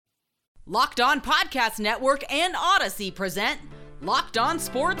Locked On Podcast Network and Odyssey present Locked On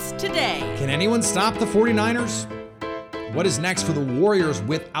Sports Today. Can anyone stop the 49ers? What is next for the Warriors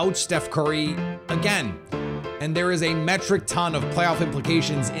without Steph Curry again? And there is a metric ton of playoff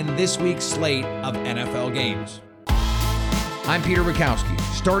implications in this week's slate of NFL games. I'm Peter Bukowski,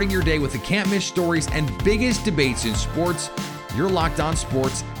 starting your day with the can't-miss stories and biggest debates in sports. You're Locked On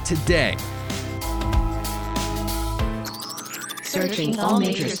Sports Today. Searching all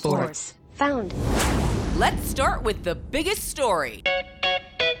major sports. Found. Let's start with the biggest story.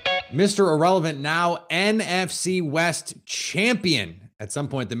 Mr. Irrelevant, now NFC West champion. At some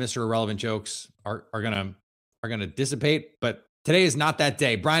point, the Mr. Irrelevant jokes are gonna dissipate, but today is not that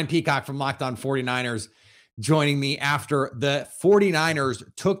day. Brian Peacock from Locked On 49ers joining me after the 49ers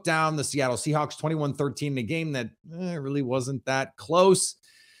took down the Seattle Seahawks 21-13 in a game that really wasn't that close.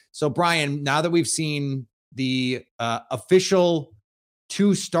 So, Brian, now that we've seen the official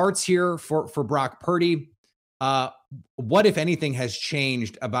 2 starts here for Brock Purdy, what, if anything, has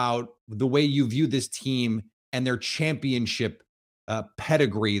changed about the way you view this team and their championship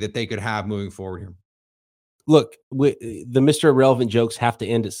pedigree that they could have moving forward here? Look, the Mr. Irrelevant jokes have to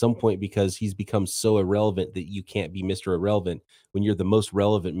end at some point because he's become so irrelevant that you can't be Mr. Irrelevant when you're the most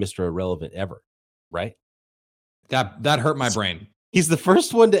relevant Mr. Irrelevant ever, right? That hurt my brain. He's the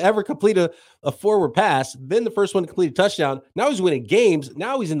first one to ever complete a forward pass, then the first one to complete a touchdown. Now he's winning games.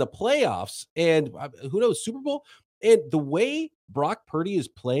 Now he's in the playoffs, and who knows, Super Bowl. And the way Brock Purdy is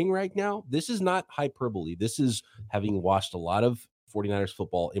playing right now, this is not hyperbole. This is having watched a lot of 49ers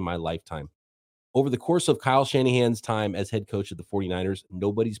football in my lifetime. Over the course of Kyle Shanahan's time as head coach of the 49ers,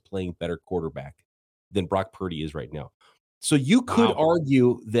 nobody's playing better quarterback than Brock Purdy is right now. So you could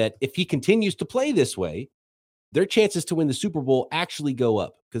argue that if he continues to play this way, their chances to win the Super Bowl actually go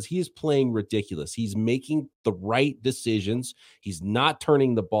up because he is playing ridiculous. He's making the right decisions. He's not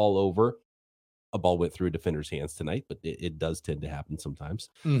turning the ball over. A ball went through a defender's hands tonight, but it does tend to happen sometimes.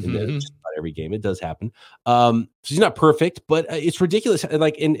 Mm-hmm. In just about every game, it does happen. So he's not perfect, but it's ridiculous.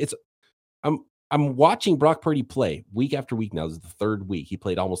 I'm watching Brock Purdy play week after week now. This is the 3rd week. He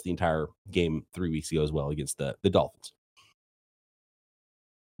played almost the entire game 3 weeks ago as well against the Dolphins.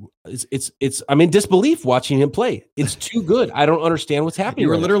 I'm in disbelief watching him play. It's too good. I don't understand what's happening. You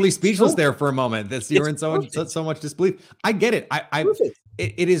were literally speechless there for a moment. You're in so much disbelief. I get it.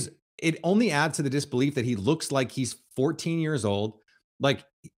 It only adds to the disbelief that he looks like he's 14 years old. Like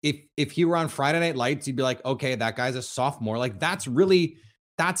if he were on Friday Night Lights, you'd be like, okay, that guy's a sophomore. Like that's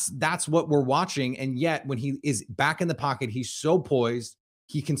what we're watching. And yet when he is back in the pocket, he's so poised.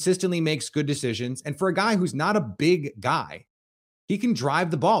 He consistently makes good decisions. And for a guy who's not a big guy, he can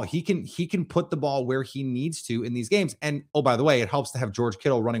drive the ball. He can put the ball where he needs to in these games. And oh, by the way, it helps to have George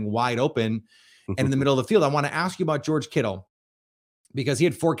Kittle running wide open and in the middle of the field. I want to ask you about George Kittle because he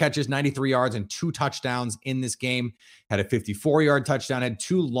had 4 catches, 93 yards, and 2 touchdowns in this game. Had a 54-yard touchdown, had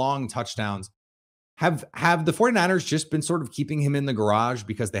 2 long touchdowns. Have the 49ers just been sort of keeping him in the garage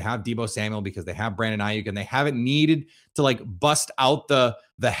because they have Deebo Samuel, because they have Brandon Ayuk, and they haven't needed to like bust out the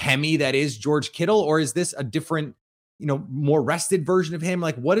Hemi that is George Kittle? Or is this a different, more rested version of him?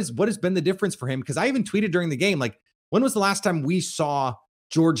 Like what has been the difference for him? Because I even tweeted during the game, like, when was the last time we saw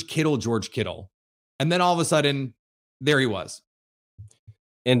George Kittle? And then all of a sudden, there he was.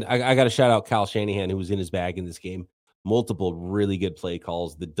 And I got to shout out Kyle Shanahan, who was in his bag in this game. Multiple really good play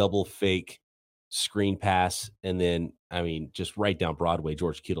calls, the double fake screen pass, and then just right down Broadway,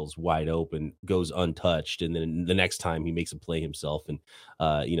 George Kittle's wide open, goes untouched, and then the next time he makes a play himself and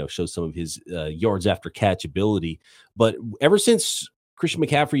shows some of his yards after catch ability. But ever since Christian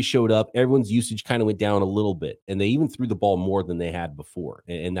McCaffrey showed up, everyone's usage kind of went down a little bit, and they even threw the ball more than they had before,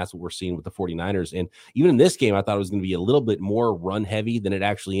 and that's what we're seeing with the 49ers. And even in this game, I thought it was going to be a little bit more run heavy than it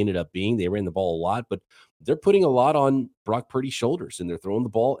actually ended up being. They ran the ball a lot, but they're putting a lot on Brock Purdy's shoulders, and they're throwing the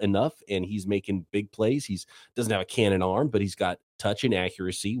ball enough, and he's making big plays. He doesn't have a cannon arm, but he's got touch and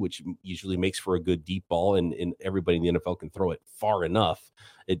accuracy, which usually makes for a good deep ball, and everybody in the NFL can throw it far enough.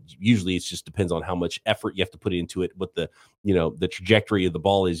 It just depends on how much effort you have to put into it. What the trajectory of the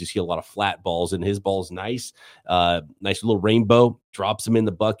ball is. You see a lot of flat balls, and his ball's nice, nice little rainbow, drops him in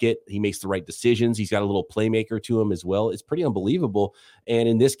the bucket. He makes the right decisions. He's got a little playmaker to him as well. It's pretty unbelievable. And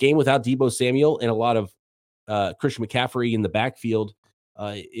in this game, without Deebo Samuel and a lot of Christian McCaffrey in the backfield,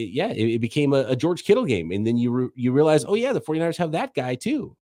 it became a George Kittle game. And then you realize, oh yeah, the 49ers have that guy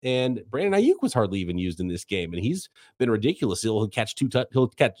too. And Brandon Ayuk was hardly even used in this game, and he's been ridiculous. He'll catch 2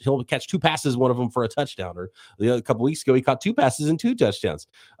 passes, one of them for a touchdown. Or a couple weeks ago, he caught 2 passes and 2 touchdowns.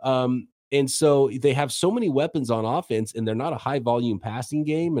 And so they have so many weapons on offense, and they're not a high volume passing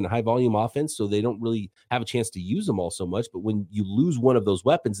game and a high volume offense. So they don't really have a chance to use them all so much. But when you lose one of those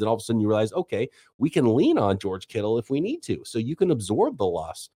weapons, then all of a sudden you realize, okay, we can lean on George Kittle if we need to. So you can absorb the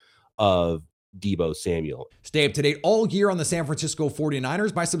loss of Deebo Samuel. Stay up to date all year on the San Francisco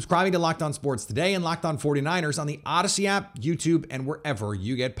 49ers by subscribing to Locked On Sports Today and Locked On 49ers on the Odyssey app, YouTube, and wherever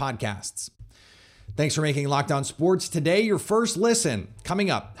you get podcasts. Thanks for making Locked On Sports Today your first listen.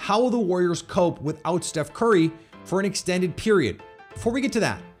 Coming up, how will the Warriors cope without Steph Curry for an extended period? Before we get to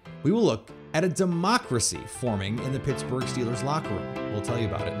that, we will look at a democracy forming in the Pittsburgh Steelers locker room. We'll tell you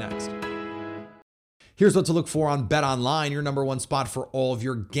about it next. Here's what to look for on BetOnline, your number one spot for all of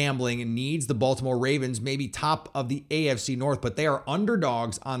your gambling needs. The Baltimore Ravens may be top of the AFC North, but they are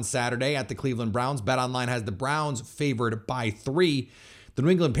underdogs on Saturday at the Cleveland Browns. BetOnline has the Browns favored by 3. The New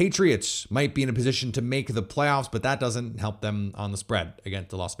England Patriots might be in a position to make the playoffs, but that doesn't help them on the spread against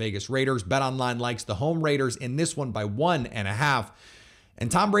the Las Vegas Raiders. BetOnline likes the home Raiders in this one by 1.5. And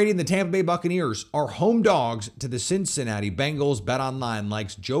Tom Brady and the Tampa Bay Buccaneers are home dogs to the Cincinnati Bengals. BetOnline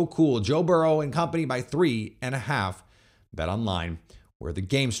likes Joe Cool, Joe Burrow and company by 3.5. BetOnline, where the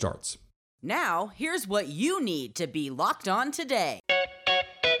game starts. Now, here's what you need to be locked on today.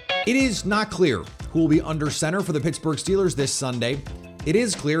 It is not clear who will be under center for the Pittsburgh Steelers this Sunday. It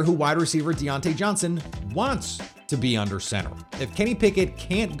is clear who wide receiver Deontay Johnson wants to be under center. If Kenny Pickett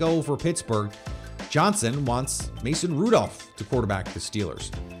can't go for Pittsburgh, Johnson wants Mason Rudolph to quarterback the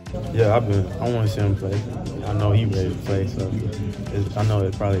Steelers. Yeah, I want to see him play. I know he's ready to play, so I know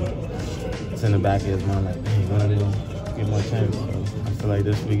it's in the back of his mind, like, he's going to get more chance. So I feel like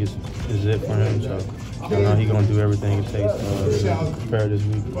this week is it for him, so I know he's going to do everything it takes to prepare this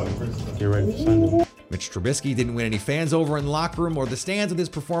week, get ready for Sunday. Mitch Trubisky didn't win any fans over in the locker room or the stands with his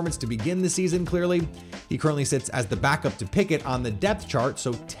performance to begin the season, clearly. He currently sits as the backup to Pickett on the depth chart,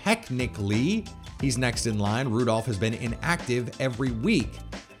 so technically he's next in line. Rudolph has been inactive every week.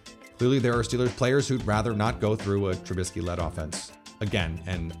 Clearly there are Steelers players who'd rather not go through a Trubisky-led offense again,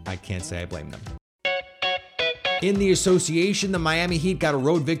 and I can't say I blame them. In the association, the Miami Heat got a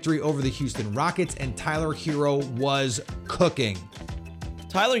road victory over the Houston Rockets, and Tyler Herro was cooking.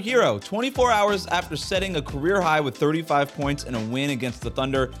 Tyler Herro, 24 hours after setting a career high with 35 points in a win against the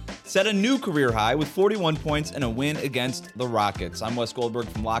Thunder, set a new career high with 41 points in a win against the Rockets. I'm Wes Goldberg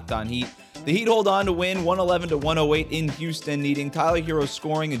from Locked On Heat. The Heat hold on to win 111-108 in Houston, needing Tyler Herro's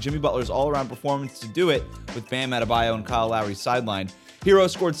scoring and Jimmy Butler's all-around performance to do it, with Bam Adebayo and Kyle Lowry sidelined. Herro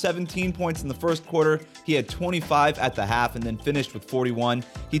scored 17 points in the first quarter. He had 25 at the half and then finished with 41.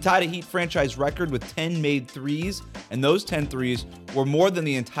 He tied a Heat franchise record with 10 made threes, and those 10 threes were more than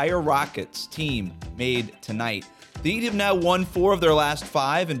the entire Rockets team made tonight. The Heat have now won 4 of their last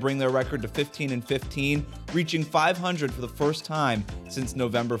 5 and bring their record to 15-15, reaching 500 for the first time since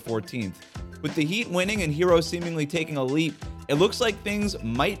November 14th. With the Heat winning and Herro seemingly taking a leap, it looks like things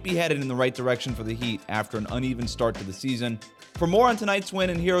might be headed in the right direction for the Heat after an uneven start to the season. For more on tonight's win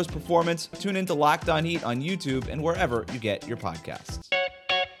and Herro's performance, tune into Locked On Heat on YouTube and wherever you get your podcasts.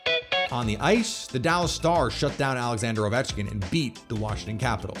 On the ice, the Dallas Stars shut down Alexander Ovechkin and beat the Washington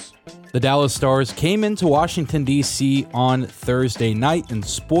Capitals. The Dallas Stars came into Washington, D.C. on Thursday night and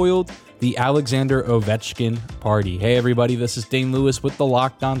spoiled the Alexander Ovechkin party. Hey, everybody, this is Dane Lewis with the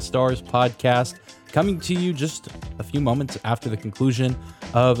Locked On Stars podcast, coming to you just a few moments after the conclusion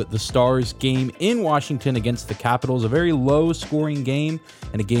of the Stars game in Washington against the Capitals. A very low-scoring game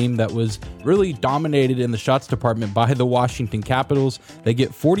and a game that was really dominated in the shots department by the Washington Capitals. They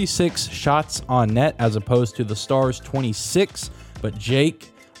get 46 shots on net as opposed to the Stars' 26, but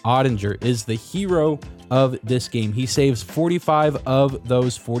Jake Oettinger is the hero of this game. He saves 45 of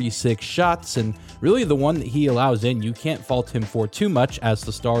those 46 shots, and really the one that he allows in, you can't fault him for too much, as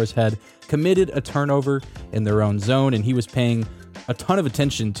the Stars had committed a turnover in their own zone, and he was paying a ton of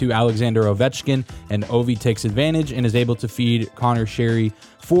attention to Alexander Ovechkin, and Ovi takes advantage and is able to feed Connor Sherry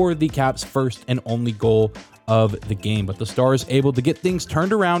for the Caps' first and only goal of the game. But the Stars able to get things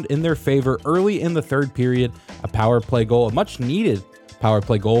turned around in their favor early in the third period. A power play goal, a much needed power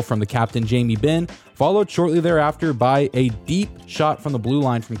play goal from the captain Jamie Benn, followed shortly thereafter by a deep shot from the blue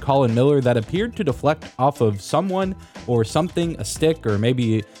line from Colin Miller that appeared to deflect off of someone or something, a stick or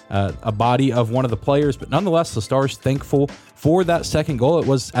maybe a body of one of the players. But nonetheless, the Stars thankful for that second goal. It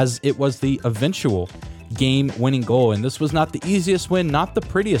was the eventual game-winning goal, and this was not the easiest win, not the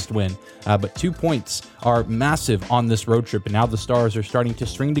prettiest win, but 2 points are massive on this road trip, and now the Stars are starting to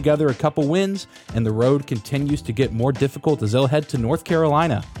string together a couple wins, and the road continues to get more difficult as they'll head to North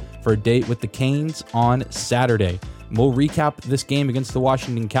Carolina for a date with the Canes on Saturday. We'll recap this game against the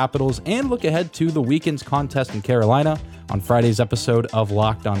Washington Capitals and look ahead to the weekend's contest in Carolina on Friday's episode of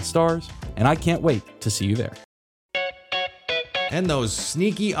Locked On Stars. and I can't wait to see you there. And those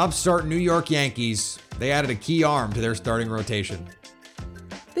sneaky upstart New York Yankees, they added a key arm to their starting rotation.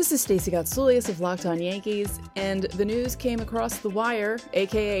 This is Stacey Gotsoulias of Locked On Yankees, and the news came across the wire,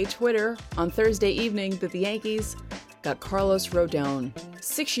 aka Twitter, on Thursday evening that the Yankees got Carlos Rodon.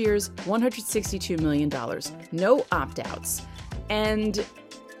 6 years, $162 million. No opt-outs. And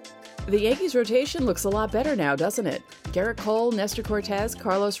the Yankees rotation looks a lot better now, doesn't it? Garrett Cole, Nestor Cortez,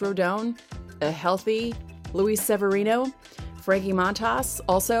 Carlos Rodon, a healthy Luis Severino, Frankie Montas,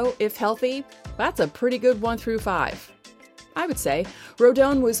 also, if healthy. That's a pretty good 1 through 5. I would say.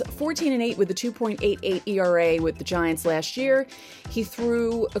 Rodon was 14-8 with a 2.88 ERA with the Giants last year. He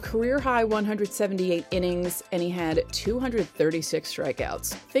threw a career-high 178 innings, and he had 236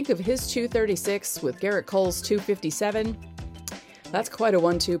 strikeouts. Think of his 236 with Garrett Cole's 257. That's quite a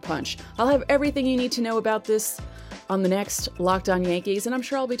 1-2 punch. I'll have everything you need to know about this on the next Locked On Yankees, and I'm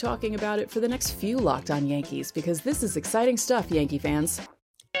sure I'll be talking about it for the next few Locked On Yankees, because this is exciting stuff, Yankee fans.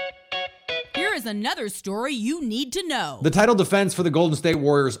 Here is another story you need to know. The title defense for the Golden State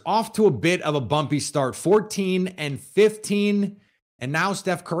Warriors off to a bit of a bumpy start, 14-15. And now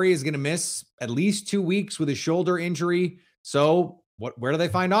Steph Curry is going to miss at least 2 weeks with a shoulder injury. So where do they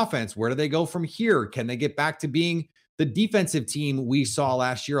find offense? Where do they go from here? Can they get back to being the defensive team we saw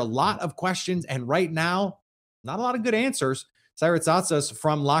last year? A lot of questions. And right now, not a lot of good answers. Cyrus Tsatsas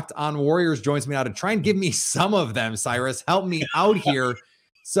from Locked On Warriors joins me now to try and give me some of them. Cyrus, help me out here.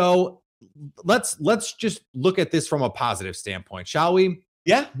 So let's just look at this from a positive standpoint, shall we?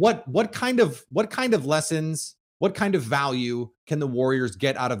 Yeah. What kind of lessons, what kind of value can the Warriors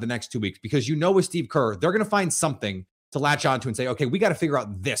get out of the next 2 weeks? Because with Steve Kerr, they're going to find something to latch onto and say, okay, we got to figure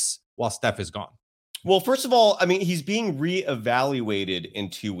out this while Steph is gone. Well, first of all, I mean, he's being reevaluated in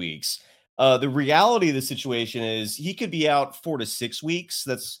 2 weeks. The reality of the situation is he could be out 4 to 6 weeks.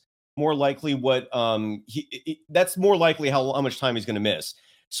 That's more likely that's more likely how much time he's going to miss.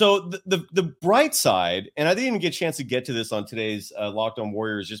 So the bright side, and I didn't even get a chance to get to this on today's Locked On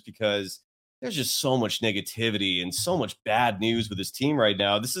Warriors just because there's just so much negativity and so much bad news with this team right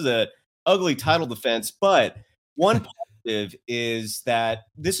now. This is a ugly title defense, but one positive is that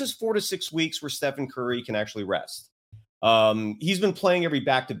this is 4 to 6 weeks where Stephen Curry can actually rest. He's been playing every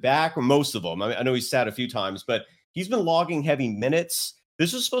back-to-back, or most of them. I know he's sat a few times, but he's been logging heavy minutes.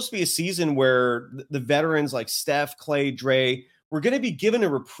 This is supposed to be a season where the veterans like Steph, Clay, Dre, we're going to be given a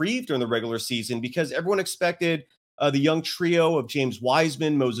reprieve during the regular season because everyone expected the young trio of James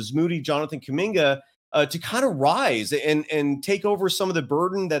Wiseman, Moses Moody, Jonathan Kuminga to kind of rise and take over some of the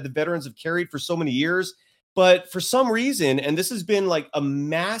burden that the veterans have carried for so many years. But for some reason, and this has been like a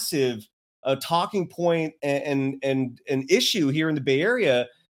massive talking point and an issue here in the Bay Area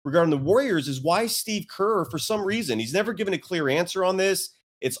regarding the Warriors, is why Steve Kerr, for some reason, he's never given a clear answer on this.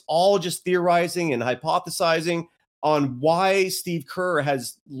 It's all just theorizing and hypothesizing on why Steve Kerr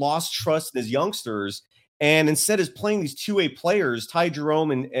has lost trust in his youngsters and instead is playing these two-way players, Ty Jerome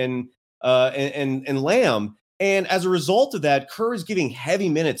and Lamb. And as a result of that, Kerr is giving heavy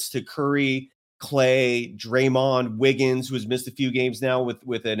minutes to Curry, Clay, Draymond, Wiggins, who has missed a few games now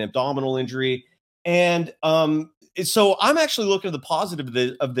with an abdominal injury. And so I'm actually looking at the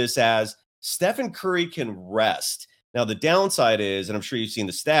positive of this as Stephen Curry can rest. Now, the downside is, and I'm sure you've seen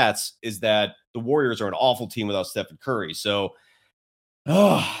the stats, is that the Warriors are an awful team without Stephen Curry. So,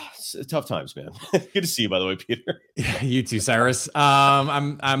 tough times, man. Good to see you, by the way, Peter. Yeah, you too, Cyrus.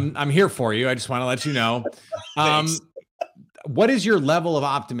 I'm here for you. I just want to let you know. What is your level of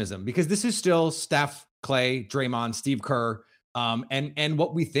optimism? Because this is still Steph, Clay, Draymond, Steve Kerr, and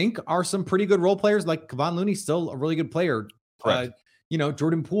what we think are some pretty good role players. Like Kevon Looney, still a really good player.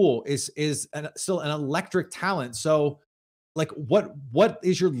 Jordan Poole is still an electric talent. So, like, what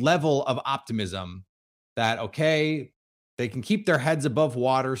is your level of optimism that, okay, they can keep their heads above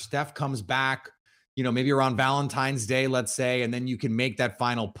water, Steph comes back, maybe around Valentine's Day, let's say, and then you can make that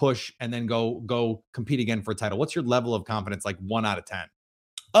final push and then go compete again for a title? What's your level of confidence, like 1 out of 10?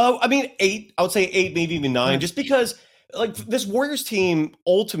 I mean, 8. I would say 8, maybe even 9, just because like this Warriors team,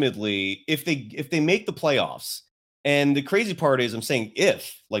 ultimately, if they make the playoffs, and the crazy part is I'm saying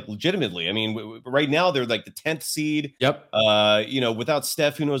like legitimately, I mean, right now they're like the 10th seed. Yep. Without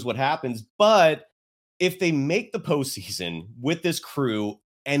Steph, who knows what happens, but if they make the postseason with this crew,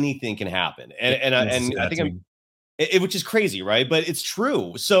 anything can happen. And I think which is crazy, right? But it's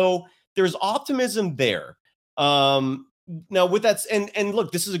true. So there's optimism there. Now with that, and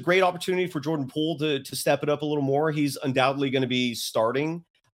look, this is a great opportunity for Jordan Poole to step it up a little more. He's undoubtedly going to be starting.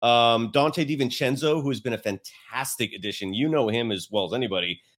 Dante DiVincenzo, who has been a fantastic addition. You know him as well as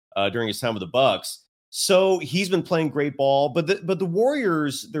anybody during his time with the Bucks. So he's been playing great ball. But the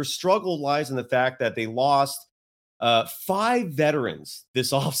Warriors, their struggle lies in the fact that they lost 5 veterans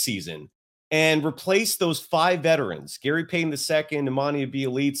this offseason and replaced those 5 veterans. Gary Payton II, Nemanja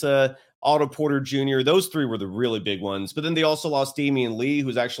Bjelica, Otto Porter Jr. Those 3 were the really big ones. But then they also lost Damian Lee,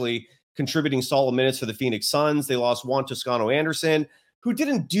 who's actually contributing solid minutes for the Phoenix Suns. They lost Juan Toscano Anderson, who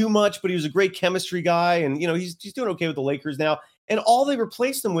didn't do much, but he was a great chemistry guy. And, he's doing okay with the Lakers now. And all they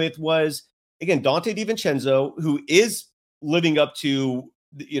replaced him with was, again, Dante DiVincenzo, who is living up to,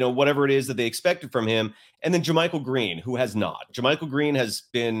 whatever it is that they expected from him. And then JaMychal Green, who has not. JaMychal Green has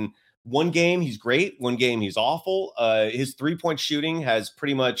been, one game he's great, one game he's awful. His 3-point shooting has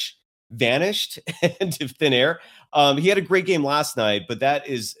pretty much vanished into thin air. He had a great game last night, but that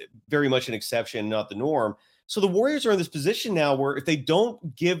is very much an exception, not the norm. So the Warriors are in this position now where if they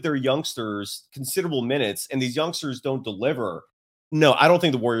don't give their youngsters considerable minutes and these youngsters don't deliver, no, I don't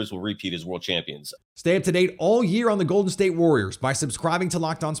think the Warriors will repeat as world champions. Stay up to date all year on the Golden State Warriors by subscribing to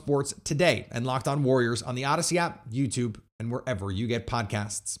Locked On Sports today and Locked On Warriors on the Odyssey app, YouTube, and wherever you get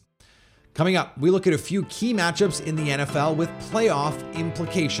podcasts. Coming up, we look at a few key matchups in the NFL with playoff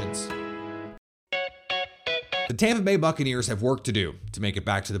implications. The Tampa Bay Buccaneers have work to do to make it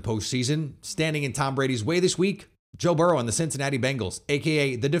back to the postseason. Standing in Tom Brady's way this week, Joe Burrow and the Cincinnati Bengals,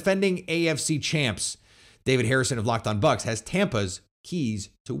 a.k.a. the defending AFC champs. David Harrison of Locked On Bucs has Tampa's keys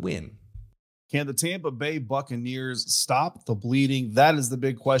to win. Can the Tampa Bay Buccaneers stop the bleeding? That is the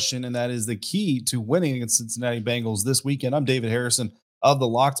big question, and that is the key to winning against Cincinnati Bengals this weekend. I'm David Harrison of the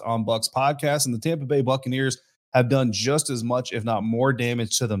Locked On Bucs podcast, and the Tampa Bay Buccaneers have done just as much, if not more,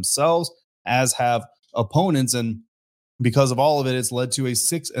 damage to themselves as have opponents, and because of all of it, it's led to a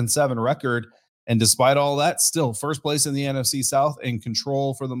 6-7 record. And despite all that, still first place in the NFC South and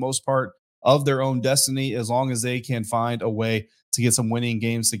control for the most part of their own destiny, as long as they can find a way to get some winning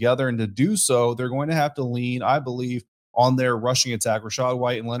games together. And to do so, they're going to have to lean, I believe, on their rushing attack, Rachaad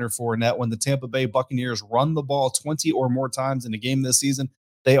White and Leonard Fournette. When the Tampa Bay Buccaneers run the ball 20 or more times in a game this season,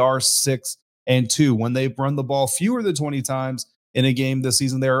 they are 6-2. When they run the ball fewer than 20 times in a game this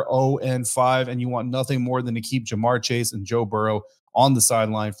season, they're 0-5, and you want nothing more than to keep Jamar Chase and Joe Burrow on the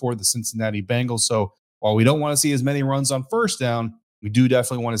sideline for the Cincinnati Bengals. So while we don't want to see as many runs on first down, we do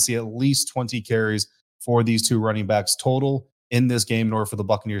definitely want to see at least 20 carries for these two running backs total in this game in order for the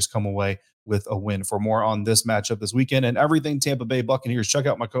Buccaneers to come away with a win. For more on this matchup this weekend and everything Tampa Bay Buccaneers, check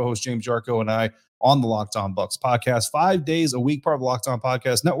out my co-host James Jarko and I on the Locked On Bucs podcast, 5 days a week, part of the Locked On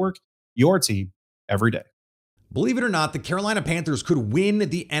Podcast Network, your team every day. Believe it or not, the Carolina Panthers could win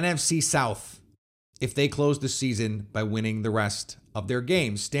the NFC South if they close the season by winning the rest of their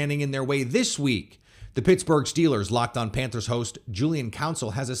games. Standing in their way this week, the Pittsburgh Steelers. Locked On Panthers host Julian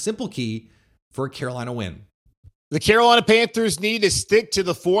Council has a simple key for a Carolina win. The Carolina Panthers need to stick to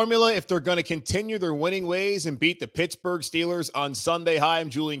the formula if they're going to continue their winning ways and beat the Pittsburgh Steelers on Sunday. Hi, I'm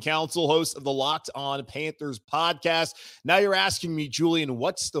Julian Council, host of the Locked On Panthers podcast. Now you're asking me, Julian,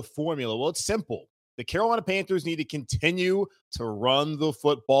 what's the formula? Well, it's simple. The Carolina Panthers need to continue to run the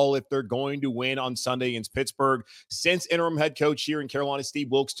football if they're going to win on Sunday against Pittsburgh. Since interim head coach here in Carolina, Steve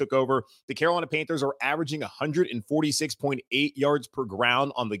Wilks, took over, the Carolina Panthers are averaging 146.8 yards per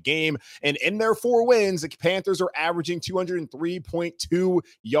ground on the game. And in their 4 wins, the Panthers are averaging 203.2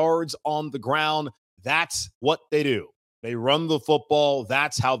 yards on the ground. That's what they do. They run the football.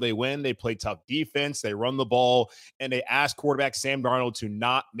 That's how they win. They play tough defense. They run the ball, and they ask quarterback Sam Darnold to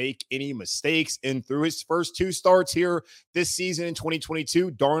not make any mistakes. And through his first 2 starts here this season in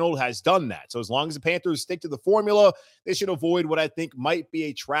 2022, Darnold has done that. So as long as the Panthers stick to the formula, they should avoid what I think might be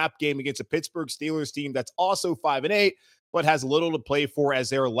a trap game against a Pittsburgh Steelers team that's also 5-8, but has little to play for as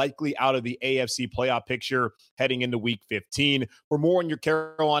they're likely out of the AFC playoff picture heading into Week 15. For more on your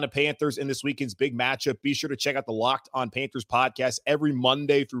Carolina Panthers in this weekend's big matchup, be sure to check out the Locked On Panthers podcast every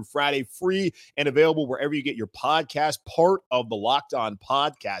Monday through Friday, free and available wherever you get your podcast, part of the Locked On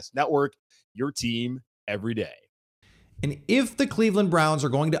Podcast Network, your team every day. And if the Cleveland Browns are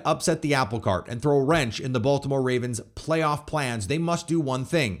going to upset the apple cart and throw a wrench in the Baltimore Ravens' playoff plans, they must do one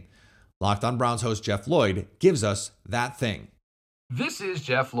thing. Locked On Browns host Jeff Lloyd gives us that thing. This is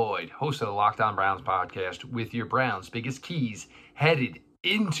Jeff Lloyd, host of the Locked On Browns podcast, with your Browns' biggest keys headed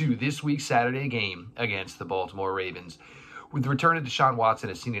into this week's Saturday game against the Baltimore Ravens. With the return of Deshaun Watson,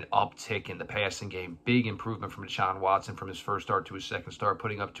 has seen an uptick in the passing game. Big improvement from Deshaun Watson from his first start to his second start,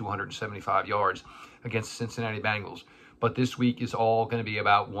 putting up 275 yards against the Cincinnati Bengals. But this week is all going to be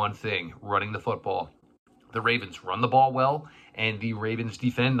about one thing, running the football. The Ravens run the ball well, and the Ravens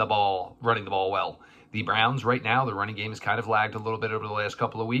defend the ball, running the ball well. The Browns right now, the running game has kind of lagged a little bit over the last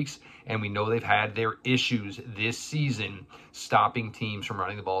couple of weeks, and we know they've had their issues this season stopping teams from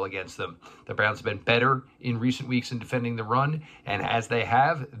running the ball against them. The Browns have been better in recent weeks in defending the run, and as they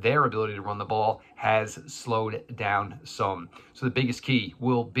have, their ability to run the ball has slowed down some. So the biggest key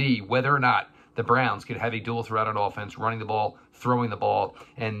will be whether or not the Browns can have a dual threat on offense, running the ball, throwing the ball,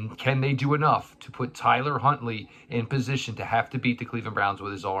 and can they do enough to put Tyler Huntley in position to have to beat the Cleveland Browns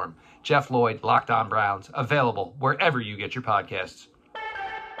with his arm? Jeff Lloyd, Locked On Browns, available wherever you get your podcasts.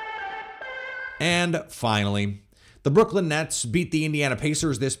 And finally, the Brooklyn Nets beat the Indiana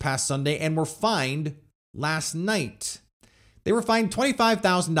Pacers this past Sunday and were fined last night. They were fined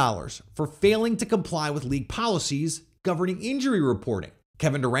 $25,000 for failing to comply with league policies governing injury reporting.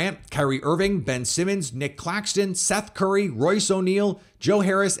 Kevin Durant, Kyrie Irving, Ben Simmons, Nick Claxton, Seth Curry, Royce O'Neal, Joe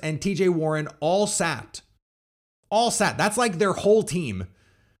Harris, and TJ Warren all sat. All sat. That's like their whole team.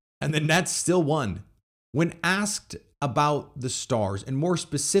 And the Nets still won. When asked about the stars, and more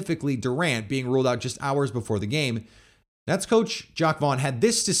specifically Durant being ruled out just hours before the game, Nets coach Jacque Vaughn had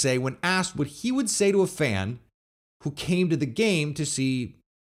this to say when asked what he would say to a fan who came to the game to see,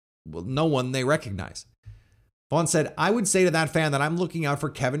 well, no one they recognize. Vaughn said, "I would say to that fan that I'm looking out for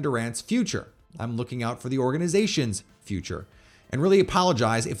Kevin Durant's future. I'm looking out for the organization's future. And really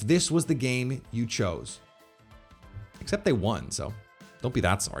apologize if this was the game you chose." Except they won, so don't be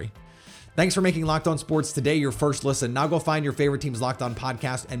that sorry. Thanks for making Locked On Sports today your first listen. Now go find your favorite team's Locked On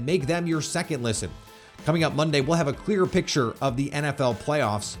podcast and make them your second listen. Coming up Monday, we'll have a clearer picture of the NFL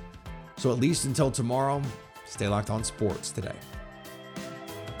playoffs. So at least until tomorrow, stay locked on sports today.